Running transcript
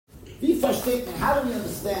Wie versteht man? How do we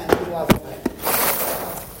understand?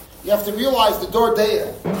 You have to realize the Dor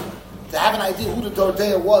Deya, to have an idea who the Dor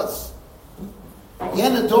Deya was.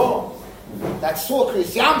 Yen Dor, that saw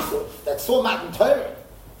Chris Yamsuf, that saw Matan Torah.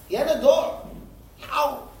 Yen Dor.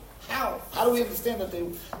 How do we understand that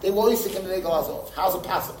they were Isaac and the Negel Azov? How's it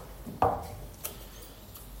possible?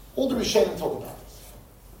 All the Rishonim talk about this.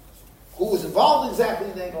 Who was involved exactly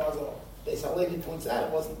in the Negel Azov? Bezalel points out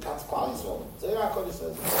it wasn't Katz Klal Yisrael. Zayar HaKodesh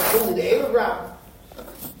says it's only the Erev Rav.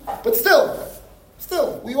 But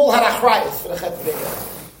still, we all had achrayas for the Chet V'Egel.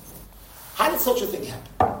 How did such a thing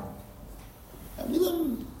happen? And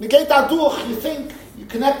Negeit Aduch, you think, you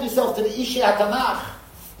connect yourself to the Ishi HaTanach.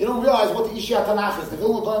 You don't realize what the Ishi HaTanach is. The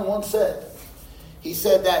Vilna Gaon once said, he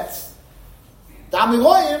said that the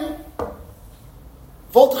Amiroyim,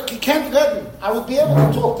 wollte ich gekannt reden. I would be able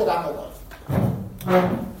to talk to the Amiroyim.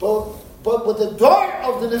 But with the door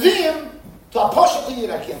of the Nevi'im, to a Poshet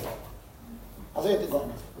Yid, I can't talk. I'll say it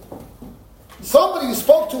again. Somebody who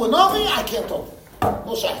spoke to a Navi, I can't talk to.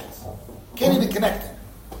 No shaykhs. Can't even connect them.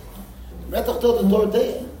 Metach told the door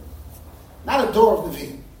there. Not a door of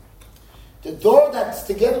Nevi'im. The door that's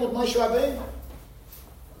together with Moshe Rabbeinu.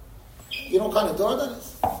 You know what kind of door that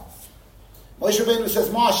is? Moshe Rabbeinu says,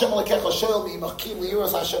 Ma Hashem Lekecha Shoel Mi Machkim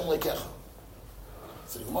Liuras Hashem Lekecha.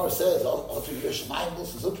 So the Gemara says, "Oh, to Yerushalayim,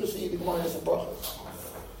 Musa Zutrasi." The Gemara has some brachas.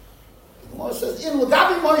 The Gemara says, "In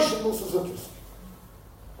Lagabi Moshe, Musa Zutrasi."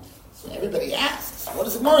 So everybody asks, "What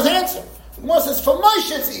is the Gemara's answer?" The Gemara says, "For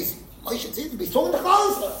Moshe, it's easy. Moshe, it's easy. But he's talking to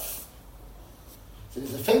Klal Yisrael." So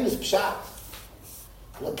there's a famous pshat.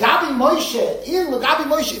 Lagabi Moshe, in Lagabi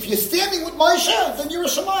Moshe. If you're standing with Moshe, then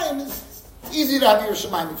Yerushalayim is easy to have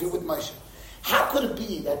Yerushalayim if you're with Moshe. How could it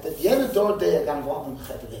be that the Yena Dor Deya got involved in the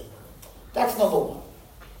Chet V'Egel? That's number one.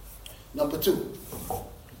 Number two,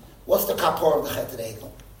 what's the kapor of the Chet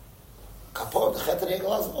V'Egel? Kapor of the Chet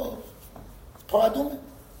V'Egel is Paradumah.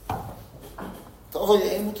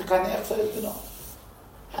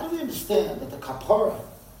 How do we understand that the kapora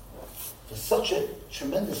for such a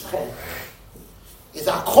tremendous chet is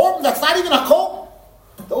a korban that's not even a korban?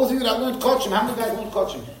 Those of you that learned Kochim, how many guys learned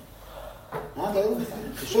Kochim here?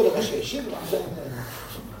 For sure, the Yeshiva, I'm saying.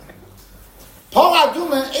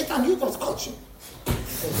 Paradumah, Eitan Yudov's Kochim.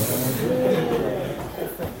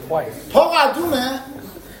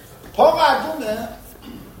 Paradumah,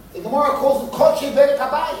 the Gemara calls it Kochim Berek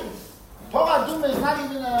Habayis. Paradumah is not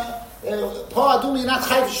even Paradumah is not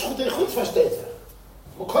Chayv Shchutei Chutz, versteht ihr?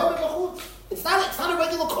 It's not a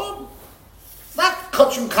regular korban. It's not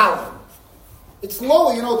Kochim Kalim. It's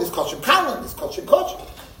lower, you know, this Kochim Kalim, this Kochim.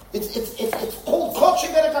 It's called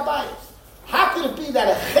Kochim Berek Habayis. How could it be that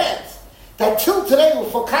a chet that till today we're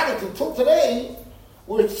forgotten, till today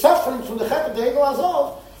we're suffering from the Chet V'Egel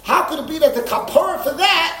Azov? How could it be that the kapara for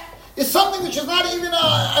that is something which is not even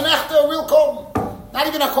an echter, real korban, not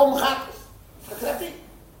even a korban chatas? How could that be?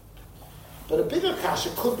 But a bigger kasha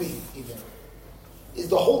could be even is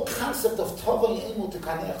the whole concept of tova yemu to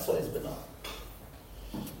kaneach sois benah.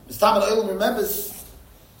 Mr. Elam remembers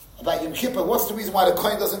about Yom Kippur. What's the reason why the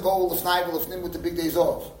kohen doesn't go lifnai v'lifnim with the big days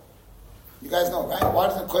off? You guys know, right? Why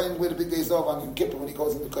doesn't kohen wear the big days off on Yom Kippur when he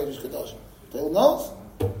goes into Kodesh Kadoshim? They all knows?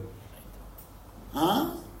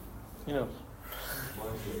 Huh? You know.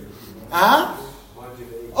 Huh?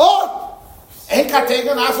 Oh! Ein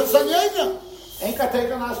katega nasa sanyega. Ein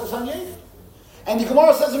katega nasa sanyega. And the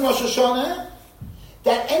Gemara says in Rosh Hashanah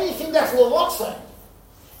that anything that's l'rotza,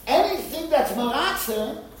 anything that's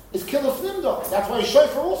maratza, is kiluf nimdor. That's why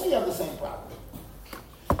Shofar also have the same problem.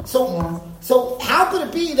 So how could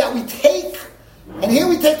it be that we take, and here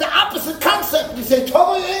we take the opposite concept. We say,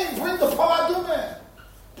 Torah, bring the paradumah.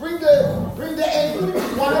 Bring the egg. We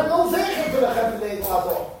want to have no zecher for the Chet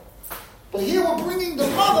V'Egel. But here we're bringing the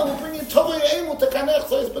mother, we're bringing Torah Emu to Kanech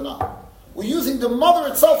Sois Benah. We're using the mother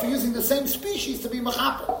itself, we're using the same species to be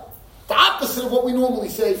Mechaper. The opposite of what we normally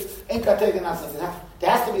say, En Katega Nasa. There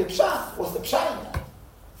has to be a pshat. What's the pshat in that?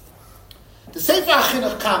 The Sefer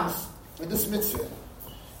HaChinuch comes in this mitzvah.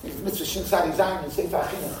 It's mitzvah Shin Sadi Zayin and Sefer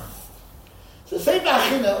HaChinuch. So Sefer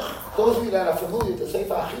HaChinuch, those of you that are familiar with the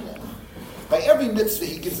Sefer HaChinuch, by every mitzvah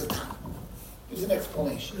he gives a time. Gives an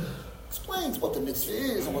explanation. Explains what the mitzvah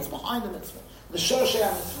is and what's behind the mitzvah. The Shoshei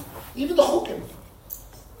mitzvah. Even the Chukim.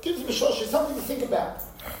 Gives him a Shoshei, something to think about.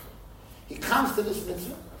 He comes to this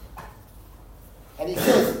mitzvah. And he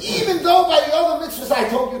says, even though by the other mitzvahs I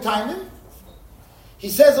told you time in, he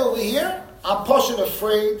says over here, I'm poshet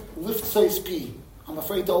afraid, lift sois pi. I'm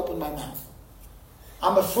afraid to open my mouth.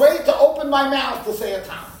 I'm afraid to open my mouth to say a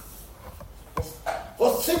time.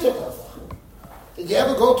 What's tzittuk? Did you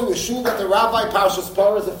ever go to a shul that the rabbi Parshas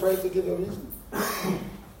Parah is afraid to give a reason?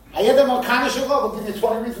 We'll give you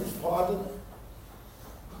 20 reasons for Adonai.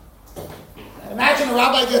 Imagine a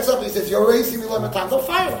rabbi gets up and he says, "You're raising me limit time." They'll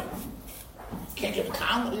fire him. You can't give a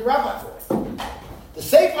comment to your rabbi for it. The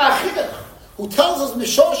Sefer HaChidduch, who tells us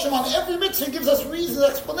Mishorshim on every mitzvah, he gives us reasons,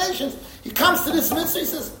 explanations. He comes to this mitzvah, he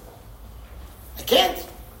says, "I can't.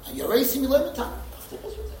 You're raising me limit time." I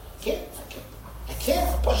can't. I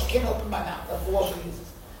can't open my mouth. That's the Lashon uses.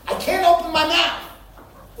 I can't open my mouth.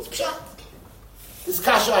 What's pshat? This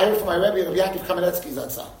kasha I heard from my Rebbe, Rabbi Yaakov Kamenetsky's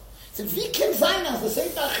outside. He said, "Vi ken zayin as the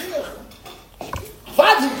Sefer HaChidduch."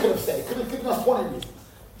 Fadi could have said, could have given us 20 reasons.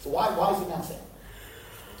 So why is he not saying?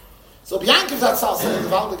 So Rabbi Yaakov's outside saying the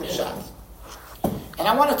Valdik shot. And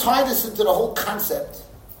I want to tie this into the whole concept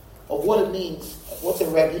of what it means. What's a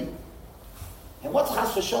Rebbe? And what's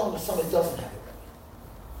Chas v'Sholom if somebody doesn't have a Rebbe?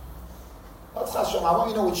 What's Chas v'Sholom? I want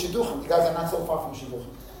you to know with Shidduchim. You guys are not so far from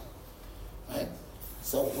Shidduchim. Right?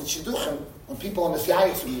 So with Shidduchim, when people are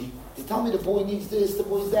Messiahs with me, they tell me the boy needs this, the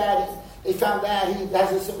boy's that, they found that, he has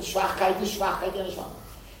this Schwachkeit, this Schwachkeit, and Schwachkeit.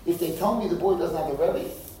 If they tell me the boy doesn't have a Rebbe,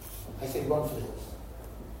 I say run for the hills.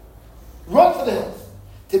 Run for the hills.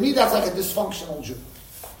 To me, that's like a dysfunctional Jew.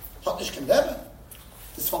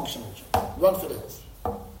 Dysfunctional Jew. Run for the hills.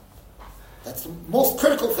 That's the most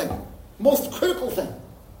critical thing. Most critical thing.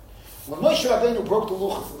 When Moshe Rabbeinu broke the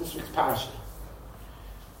luchos in this week's parasha,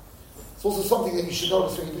 it's also something that you should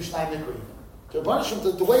notice when you do Shnai Mikri. The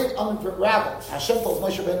way it unravels, Hashem tells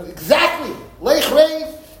Moshe Rabbeinu exactly. Lech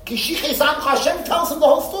reiv, kishiches amcha. Hashem tells him the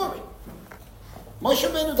whole story. Moshe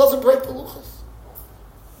Rabbeinu doesn't break the luchos.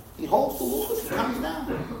 He holds the luchos, he comes down.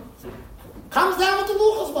 Comes down with the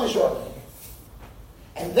luchos, Moshe Rabbeinu.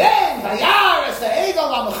 And then, Vayar es ha'egel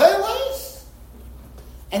ha'mecheles,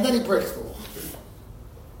 and then he breaks the luchos.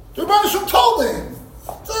 The Rebbe Shem told him.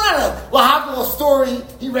 It's not a Lahavdil story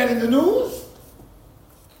he read in the news.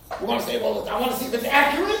 You want to say, well, I want to see if it's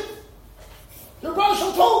accurate? The Rebbe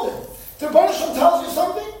Shem told him. The Rebbe Shem tells you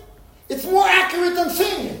something, it's more accurate than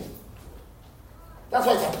seeing it. That's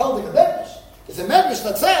why it's upheld in the Medrash. It's a Medrash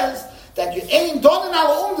that says that you ain't done in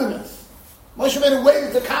our umdiness. Moshe Rabbeinu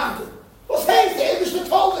waited to come to. Well, hey, the Eibishter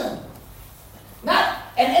told him. Not,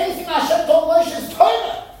 and anything Hashem told Moshe is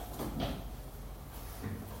Torah.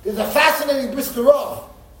 There's a fascinating Briskerov.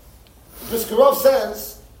 Briskerov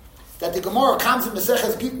says that the Gemara comes in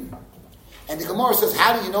Maseches Gittin, and the Gemara says,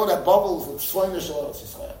 how do you know that bubbles with Shloim Yisrael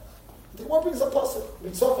Yisrael? The Gemara brings a pasuk.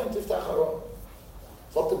 Mitzvah and Tiftach Haro.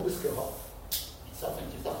 It's up to Briskerov. Mitzvah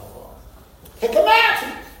and Tiftach Haro. Take a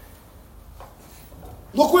map.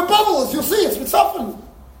 Look where bubble is. You'll see it's Mitzvah.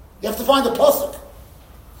 You have to find the pasuk.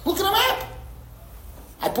 Look at a map.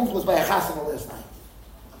 I pumped was by a chasana last night.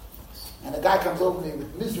 And a guy comes over to me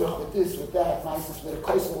with Mizrach, with this, with that, nice, with a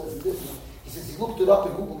kaisel is and this. He says he looked it up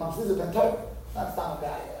in Google Maps. This is Ben Torah. Not some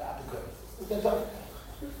guy, it's Ben Torah.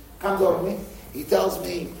 Comes over to me. He tells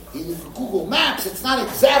me, he Google Maps, it's not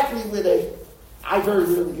exactly where they... I very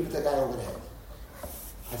rarely give it to the guy over the head.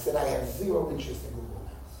 I said, I have zero interest in Google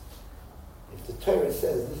Maps. If the Torah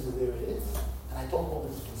says this is where it is, and I told him what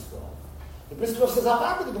this is Briskerov. The Briskerov says, how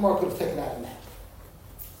about the Gemara could have taken out a map?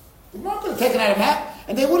 The Gemara could have taken out a map,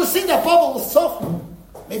 and they would have seen that bubble was soft.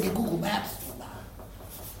 Maybe Google Maps.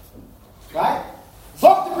 Right?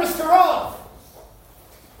 Zok the Briskerov.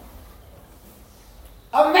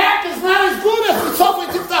 A map is not as good as the Tzofay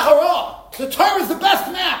Tiftach Hara. The Torah is the best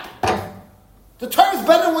map. The Torah is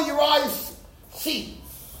better than what your eyes see.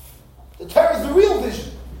 The Torah is the real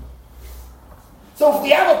vision. So if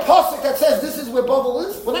we have a pasuk that says this is where bubble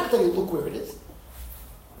is, we're not going to look where it is.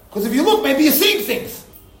 Because if you look, maybe you're seeing things.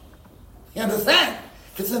 You understand?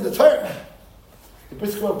 If it's in the Torah. The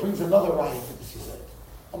Briskerov brings another riot to this, he said.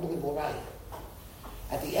 Unbelievable riot.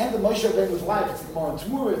 At the end of Moshe Rabbeinu's life, it's a Gemara in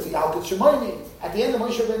Tamura, it's a Yalkut Shemoni. At the end of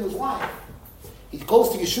Moshe Rabbeinu's life, he goes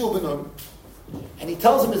to Yeshua ben Nun, and he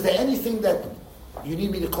tells him, is there anything that you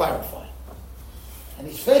need me to clarify? And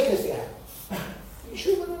he's fake as he had.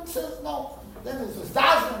 Yeshua ben Nun says, no. Then there's the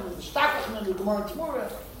Zdazman, there's the Shtakach, and the Gemara in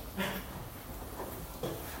Tamura.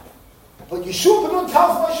 But Yeshua ben Nun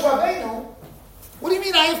tells Moshe Rabbeinu, what do you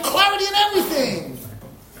mean? I have clarity in everything.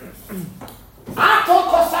 Ato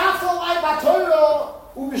kosato lai b'Torah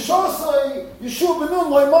u'mishosei Yeshua ben Nun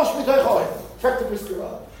loy mosh mitoichoy. Check the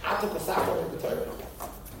Briskerov. Ato kosato lai b'Torah.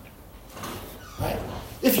 Right?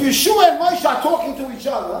 If Yeshua and Moshe are talking to each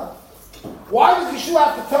other, why does Yeshua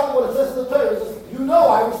have to tell them what it says in the Torah? He says, you know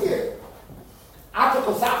I was here. Ato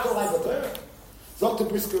kosato lai b'Torah. Zok the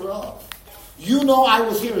Briskerov. You know I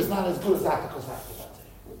was here is not as good as Ato kosato.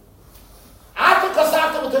 Ato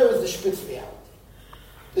kosato lai b'Torah is the spitz reality.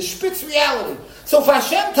 The spitz reality. So if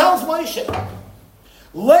Hashem tells Moshe,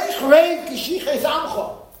 Lech reiv kishiches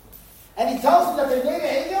amcha, and he tells them that they made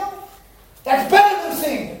an Egel, that's better than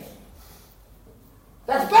seeing it.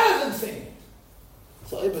 That's better than seeing it.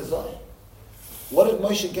 So Bezalel, what did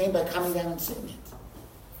Moshe gain by coming down and seeing it?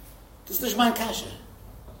 This is my kasha.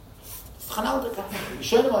 I want to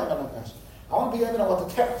be able to know what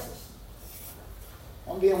the terrace is.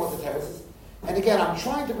 And again, I'm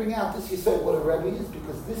trying to bring out this Yisrael, what a Rebbe is,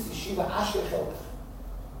 because this Yeshiva Asher Chelka.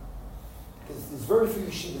 Because there's very few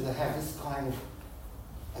Yeshivas that have this kind of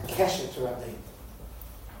a kesher to Rabbi.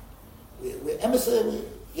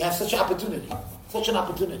 You have such an opportunity.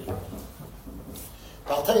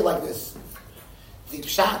 But I'll tell you like this. The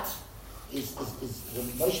pshat is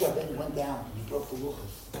when Moshe Rabbeinu went down and he broke the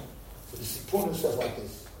luchas. So the Sipurna says like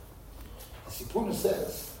this. The Sipurna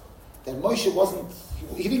says that Moshe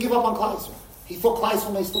he didn't give up on Klal Yisrael. He thought Klal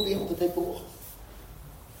Yisrael may still be able to take the luchas.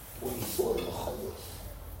 When he saw the chayos,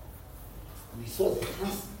 when he saw the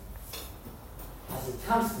constant, as a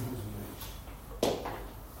constant he was enraged.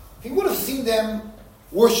 If he would have seen them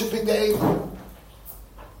worshipping the Eivah,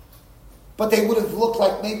 but they would have looked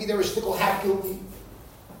like maybe they were still half guilty.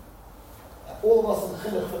 All of us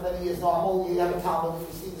in the Chinuch for many years know, you have a Talmud and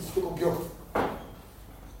you see the stickle guilt.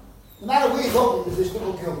 No matter where you go, there's a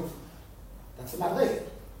stickle guilt. That's a Madrid.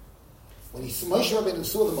 When Moshe Rabbeinu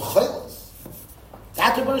saw the Mechilas,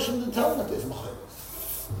 that Rebbe didn't tell him that there's Mechilas.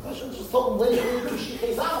 Moshe just told him, wait,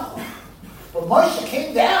 but Moshe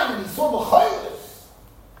came down and he saw Mechilas.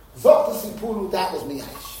 Zok the Sipuru, that was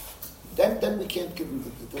Miyash. Then we can't give him the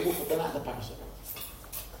look of the parasha.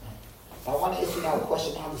 I want to ask you now a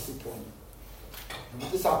question on the Sipuru. And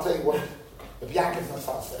with this, I'll tell you what the Yaakov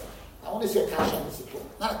Nassau said. I want to see a kasha on the Sipur.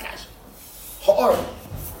 Not a kasha. Ha'or.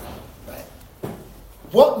 Right?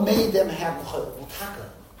 What made them have Mechayah?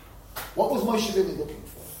 What was Moshe really looking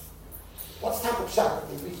for? What's type of pshat that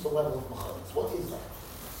they reached the level of Mechayah? What is that?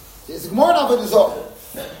 There's the Gemara in Avodah Zarah.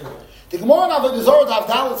 The Gemara in Avodah Zarah, the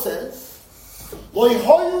Avdalah says, Lo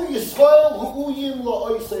Yehoyu Yisrael Hu'uyim Lo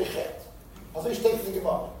Oisei Chet. I'll say you take the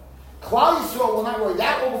Gemara. Klal Yisrael will not worry.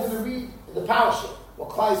 That what we're going to read in the parasha. What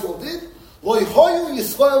Klal Yisrael did, Lo Yehoyu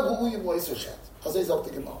Yisrael Hu'uyim Lo Oisei Chet. I'll say Zok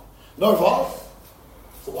the Gemara. Nervous.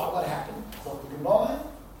 So what happened? Zok the Gemara.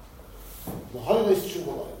 Lo Hoyu Lo Yisrael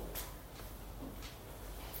Lo.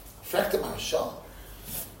 Fracta Marashah.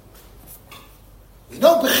 We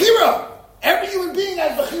know Bechira. Every human being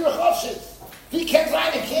has Bechira Chavshis. He can't lie,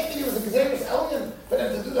 it can't be. He was a Gezeirus Elyon for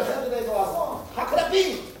them to do the Cheder Day How could that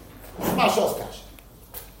be? It's Marashah's kasha.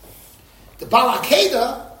 The Baal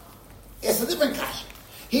HaKeda is a different kasha.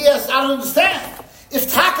 He has, I don't understand.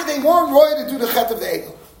 If Taka they weren't roy to do the Chet of the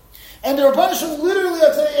Egel, and the Rebbe literally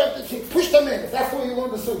are saying you have to push them in, if that's where you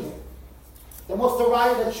learn the Sugi, then what's the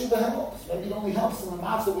raya that Shuba helps? Maybe it only helps in the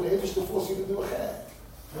matzah with the Eivish to force you to do a Chet.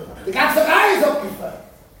 The ganze raya is open for it.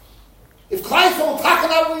 If Kleis will Taka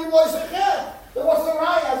not where you was a Chet, then what's the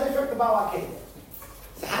raya as they took the Baal HaKeda?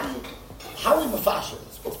 So how do we mafasha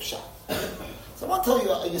this? What's pshat? So I want to tell you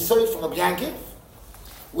a Yesod from a Yankiv,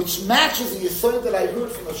 which matches a Yesod that I heard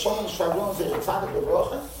from the Shalom Shravron that Tzadik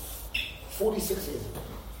B'Rocha 46 years ago.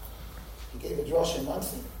 He gave a drasha in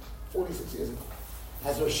Muncie 46 years ago.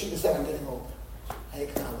 As Rashida said, I'm getting older. I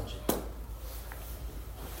acknowledge it.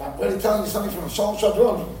 If I'm already telling you something from Shalom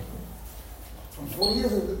Shravron from 40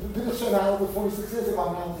 years ago, the Bidduch said I over 46 years ago,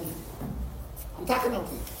 I'm not leaving. I'm talking about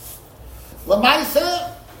you.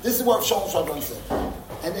 Lamaisa, this is what Shalom Shravron said.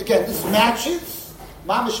 And again, this matches,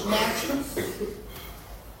 Mamish matches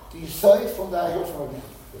the Yisrael from the I heard from again.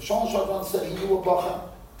 Shalom Shravron said he knew a Bacha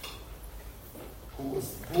who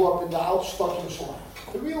grew up in the Altstadt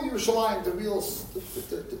Yerushalayim. The real Yerushalayim,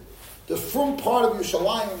 the frum part of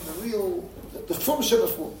Yerushalayim, the frum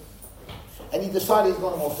Shebefum. And he decided he's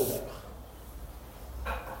going off the derech.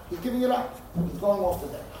 He's giving it up. He's going off the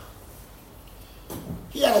derech.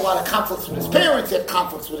 He had a lot of conflicts with his parents, he had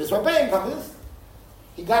conflicts with his Rabbi.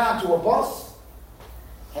 He got onto a bus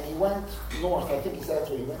and he went north. I think he said that's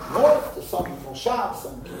where he went. North to some moshav,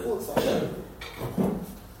 some kibbutz.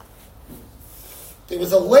 There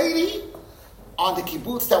was a lady on the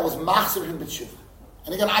kibbutz that was machzer him b'tshuva.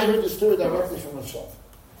 And again, I heard the story directly from Rav Shlomo.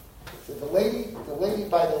 So the lady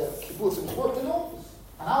by the kibbutz who was working on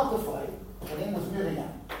an altar flight, her name was Miriam.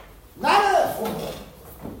 Not a woman.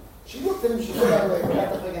 She looked at him, she said, by the way,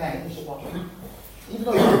 even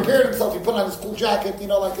though he prepared himself, he put on his cool jacket,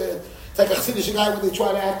 it's like a Chassidish guy when they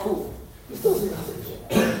try to act cool. He still seems Chassidish.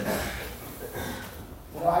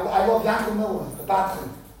 I love Yankel Miller, the Batman.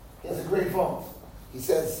 He has a great voice. He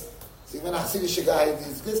says, see, when a Chassidish guy,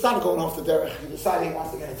 it's not going off the derech, he decided he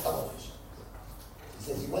wants to get a television. He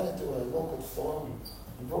says he went into a local store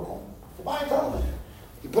in Brooklyn to buy a television.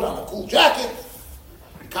 He put on a cool jacket.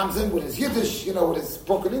 He comes in with his Yiddish, with his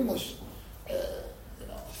broken English.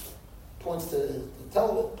 points to the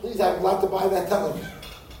television. Please, I would like to buy that television.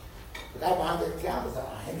 The guy behind the counter is a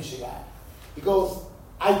Hamish guy. He goes,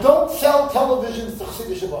 I don't sell televisions to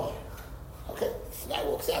Chassidish Shabbat. Okay. The guy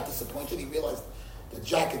walks out disappointed. He realized the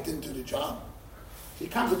jacket didn't do the job. He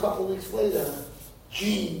comes a couple of weeks later,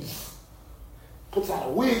 jeans, puts on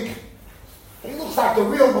a wig, and he looks like the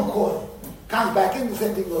real McCoy. Comes back in, the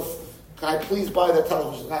same thing, goes, can I please buy that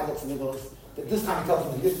television? The guy looks at me and goes, this time he tells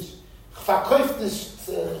me, verkauft nicht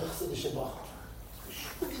Chassidish Shabbat.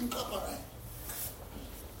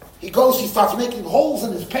 He goes, he starts making holes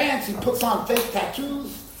in his pants, he puts on fake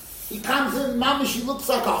tattoos. He comes in, mamish, he looks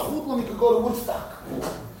like a hoodlum, he could go to Woodstock.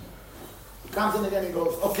 He comes in again, he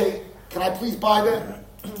goes, okay, can I please buy that?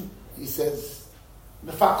 He says,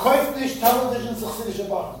 verkauft nicht television to Chassidish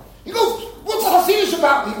Shabbat. He goes, what's a Chassidish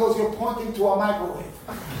Shabbat? He goes, you're pointing to a microwave.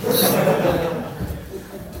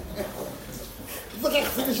 Look at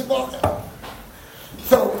Chassidish Shabbat.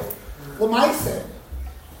 So, Lamai said,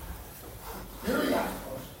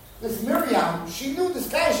 This Miriam, she knew this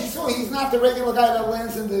guy. She saw he's not the regular guy that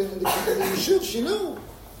lands in the Yeshiva. She knew.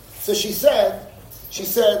 So she said,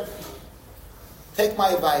 take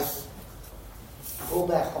my advice. Go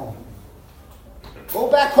back home.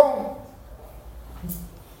 Go back home.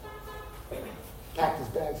 Packed his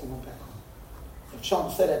bags and went back home. And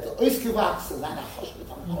Sean said at the he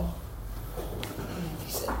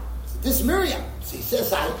said, this Miriam. So he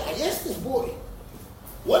says, I asked this boy,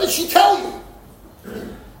 what did she tell you?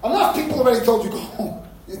 Enough people already told you go home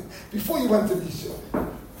before you went to the Yeshiva.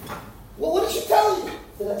 Well, what did she tell you? He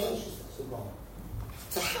said, that's what she said, go home.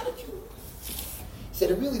 So how did you? He said,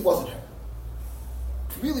 it really wasn't her.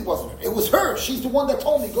 It really wasn't her. It was her. She's the one that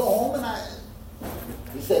told me go home, and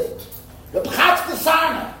he said, Reb Chatzke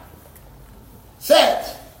Sarna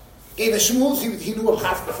said, gave a shmooze, he knew Reb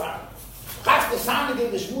Chatzke Sarna. Chatzke Sarna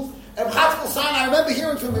gave a shmooze. Reb Chatzke Sarna, I remember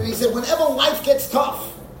hearing from him, he said, whenever life gets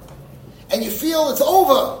tough, and you feel it's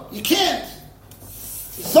over, you can't.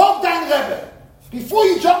 Zog dein Rebbe. Before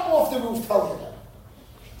you jump off the roof, tell your Rebbe.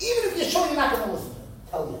 Even if you're sure you're not going to listen to him,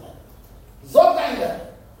 tell your Rebbe. Zog dein Rebbe.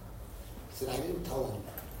 He said, I didn't tell him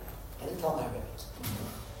that. I didn't tell my Rebbe.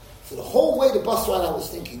 So the whole way the bus ride, I was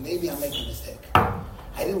thinking, maybe I'm making a mistake. I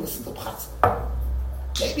didn't listen to Chatzke.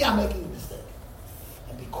 Maybe I'm making a mistake.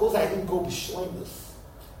 And because I didn't go b'shleimus,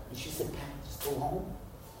 and she said, Pat, just go home,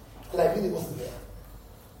 because I really wasn't there.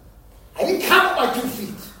 I didn't count my 2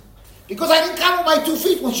 feet. Because I didn't count my 2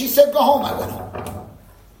 feet when she said go home, I went home.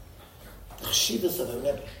 The Yeshivas of the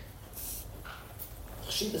Rebbe. The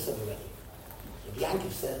Yeshivas of the Rebbe. Rabbi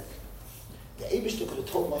Yankiv said, the Eibishter could have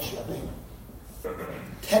told Moshe Rabbeinu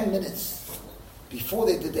 10 minutes before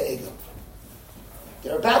they did the Egel.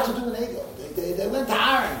 They're about to do an Egel. They went to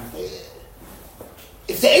Aaron.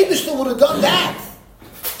 If the Eibishter would have done that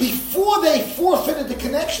before they forfeited the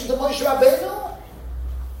connection to Moshe Rabbeinu,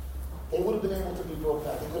 they would have been able to be brought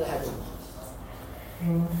back. They could have had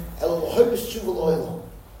them. The Eibush should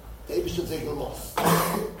take a loss.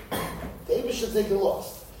 The Eibush should take a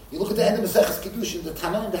loss. You look at the end of Maseches Kiddushin, the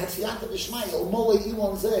Tanan, the Hatziyata, the Shmai, Mole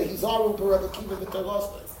Ilan Zeh, he's our Rebbe Kiva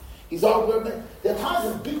V'Tavasta. He's our Rebbe. There are times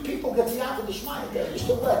when big people get Tziyata the Shmai. The Eibush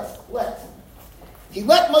should let. He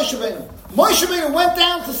let Moshe Rabbeinu. Moshe Rabbeinu went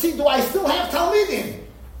down to see, do I still have Talmidim?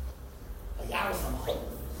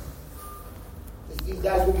 These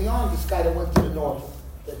guys were beyond this guy that went to the north.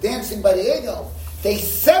 They're dancing by the Egel. They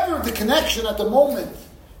severed the connection at the moment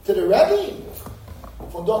to the Rebbe.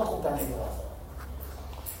 From dort kommt ein Egel Azov.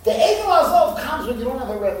 The Egel Azov comes when you don't have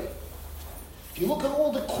a Rebbe. If you look at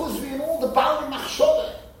all the Kuzri and all the Bali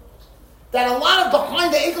Machshove, that a lot of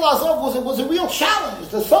behind the Egel Azov was a real challenge.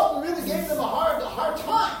 The Sultan really gave them a hard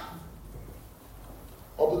time.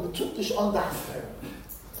 But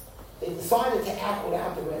they decided to act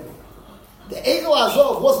without the Rebbe. The Egel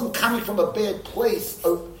Azov wasn't coming from a bad place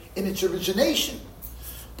in its origination,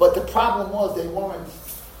 but the problem was they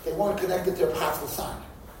weren't connected to their Chatzke Sarna.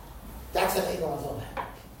 That's an Egel Azov happened.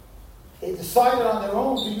 They decided on their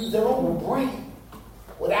own to use their own brain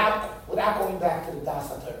without going back to the Das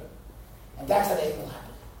HaTorah, and that's an Egel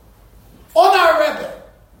happened. On our Rebbe,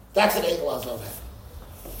 that's an Egel Azov happened.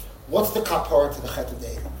 What's the kapara to the Chet of the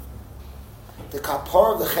Egel? The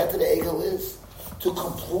kapara of the Chet of the Egel is to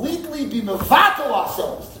completely be mevatel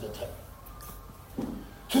ourselves to the Torah.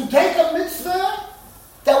 To take a mitzvah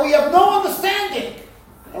that we have no understanding.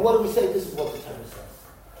 And what do we say? This is what the Torah says.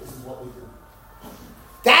 This is what we do.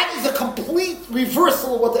 That is a complete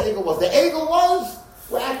reversal of what the Egel was. The Egel was,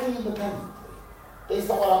 we're acting independently,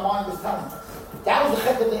 based on what our mind is telling us. That was the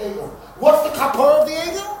Chet of the Egel. What's the kapara of the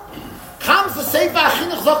Egel? Comes the Sefer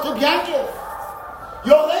Achinuch Zok Reb Yankiv.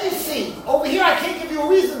 You're lazy. Over here I can't give you a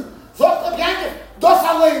reason. Sagt Rabbi Yankov, das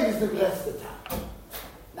allein is the größte Tag.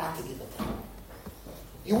 Not to give a time.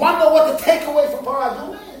 You want to know what the takeaway from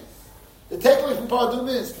Paradum is? The takeaway from Paradum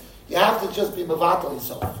is you have to just be mevatel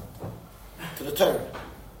yourself to the Torah.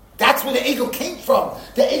 That's where the eagle came from.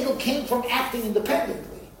 The eagle came from acting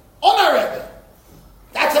independently. On our Rebbe.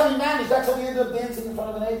 That's how we managed. That's how we ended up dancing in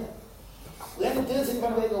front of an eagle. We ended up dancing in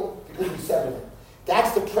front of an eagle because we severed it.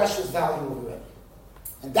 That's the precious value of the Rebbe.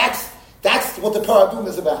 And that's what the Paradum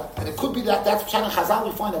is about. And it could be that's Pshan and Chazal.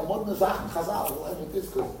 We find a modern Zach and Chazal. We'll end with this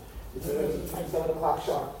because it's already 7 o'clock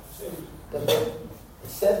sharp. But it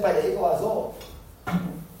says by the Eagle Azor,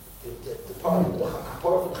 the Paradum, the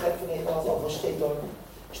Kapor from the Chet from the Eagle Azor, what steht dort?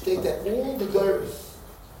 Steht that all the Doris,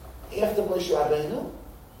 after Moshe Rabbeinu,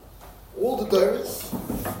 all the Doris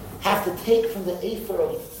have to take from the Efer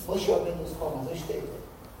of Moshe Rabbeinu's Korban. So steht there.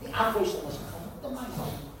 The operation of Moshe Rabbeinu. The mind.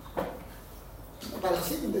 But I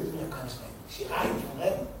see them, they do not understand. Shirayim from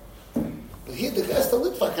Rebbe. But here the rest of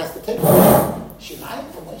Litvak has to take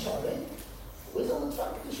Shirayim from Moshe Rabbeinu. Where's the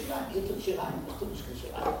Litvak in the Shirayim? You took Shirayim. I took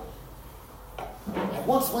Shirayim. I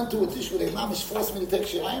once went to a dish where the Mamish forced me to take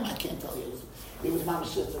Shirayim. I can't tell you. It was Mamish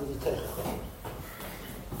sister with the Teichach.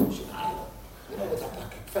 Shirayim. You know what's happening? I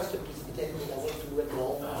confessed to a piece of potato that I went through the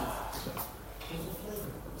whole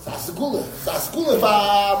Sasgula. Sasgula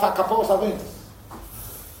for Kapor Savin.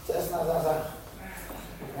 That's not that.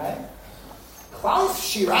 Right? Klaus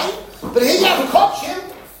Shirayim. But here you have a coaching.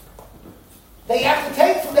 They have to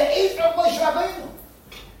take from the Efer of Moshe Rabbeinu.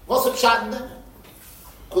 What's the pshat in there?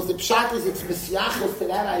 Because the pshat is it's misyachos to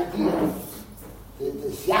that idea. The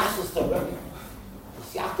syachos to Rebbe.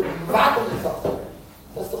 The syachos to Mevatel himself.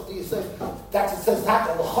 That's doch the Yisrael. That's it says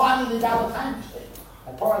that. The Chaim in the Chaim state.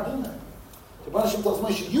 And Paradum. The Baruch Hashem tells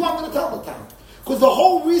Moshe, I'm going to tell the time. Because the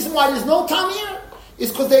whole reason why there's no time here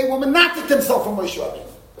is because they will monotic themselves from Moshe Rabbeinu.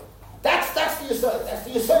 That's the Yisrael. That's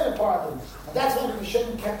the Yisrael Paradum. And that's why the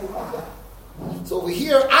Rishonim kept it like that. So over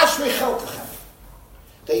here, Ashrei Chelkachem,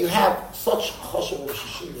 that you have such choshev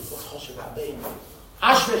Yeshivas, such choshev Rabbi.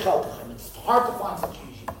 Ashrei Chelkachem. It's hard to find such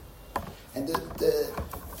yeshiva. And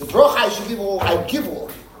the bracha I should give all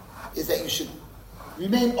is that you should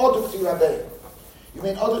remain oduk to your Rabbi. You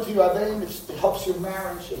remain oduk to your Rabbi. It helps your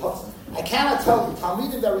marriage. It helps. I cannot tell you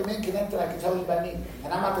Talmidim that remain connected. I can tell you by me,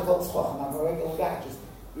 and I'm not the Volz Chacham. I'm a regular guy. Just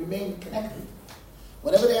remain connected.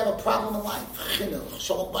 Whenever they have a problem in life, chinuch,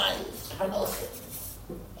 shalom bayis, harnoset,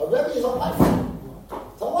 a Rebbe is a lifelong.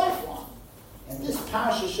 It's a lifelong. And this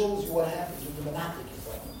parasha shows you what happens when you monotic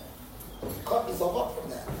yourself from that. You cut yourself up from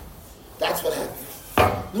that. That's what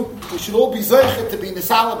happens. We should all be zeichet to be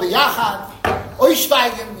nisala b'yachad,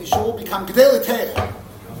 oishveigen, we should all become gedei LeTorah.